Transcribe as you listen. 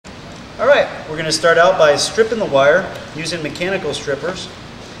Alright, we're going to start out by stripping the wire using mechanical strippers.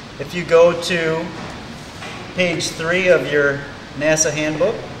 If you go to page 3 of your NASA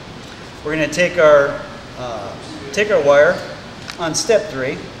handbook, we're going to take our wire on step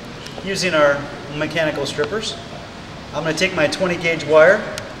 3 using our mechanical strippers. I'm going to take my 20 gauge wire,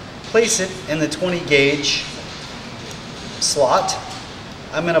 place it in the 20 gauge slot.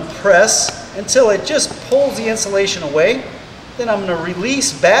 I'm going to press until it just pulls the insulation away. Then I'm going to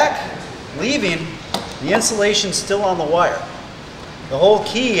release back, leaving the insulation still on the wire. The whole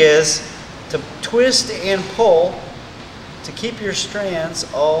key is to twist and pull to keep your strands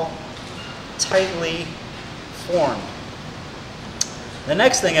all tightly formed. The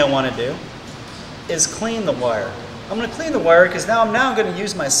next thing I want to do is clean the wire. I'm going to clean the wire because now I'm going to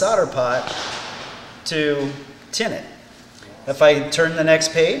use my solder pot to tin it. If I turn the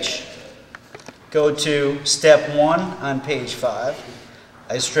next page, go to step 1 on page 5,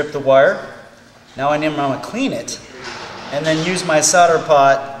 I strip the wire. Now I'm going to clean it and then use my solder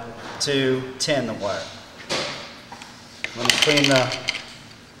pot to tin the wire. I'm going to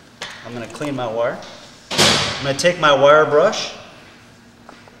clean my wire. I'm going to take my wire brush,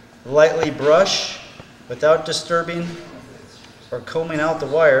 lightly brush without disturbing or combing out the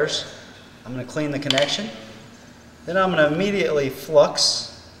wires. I'm going to clean the connection. Then I'm going to immediately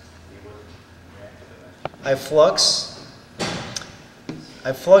flux. I flux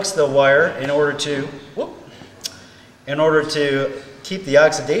the wire in order to keep the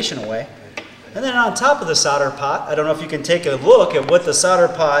oxidation away. And then on top of the solder pot, I don't know if you can take a look at what the solder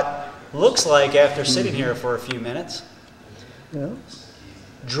pot looks like after sitting here for a few minutes. Yeah.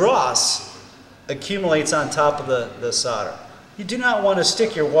 Dross accumulates on top of the solder. You do not want to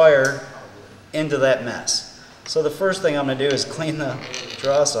stick your wire into that mess. So the first thing I'm going to do is clean the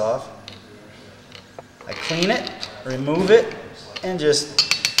dross off. I clean it, remove it, and just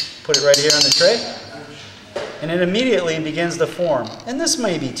put it right here on the tray. And it immediately begins to form. And this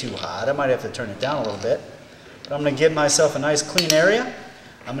may be too hot. I might have to turn it down a little bit. But I'm going to give myself a nice clean area.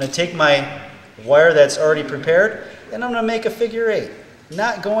 I'm going to take my wire that's already prepared, and I'm going to make a figure 8.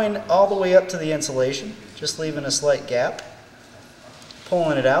 Not going all the way up to the insulation, just leaving a slight gap.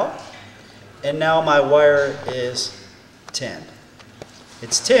 Pulling it out. And now my wire is tinned.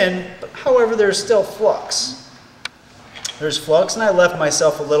 It's tinned, but however there's still flux. There's flux, and I left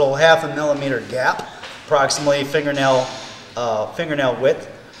myself a little 1/2 millimeter gap, approximately fingernail width,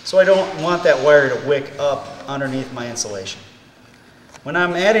 so I don't want that wire to wick up underneath my insulation. When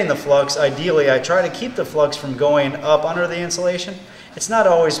I'm adding the flux, ideally I try to keep the flux from going up under the insulation. It's not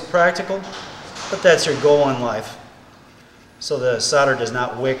always practical, but that's your goal in life, so the solder does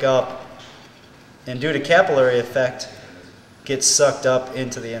not wick up and due to capillary effect gets sucked up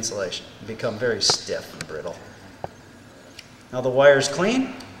into the insulation and become very stiff and brittle. Now the wire's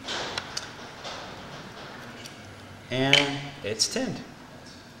clean and it's tinned.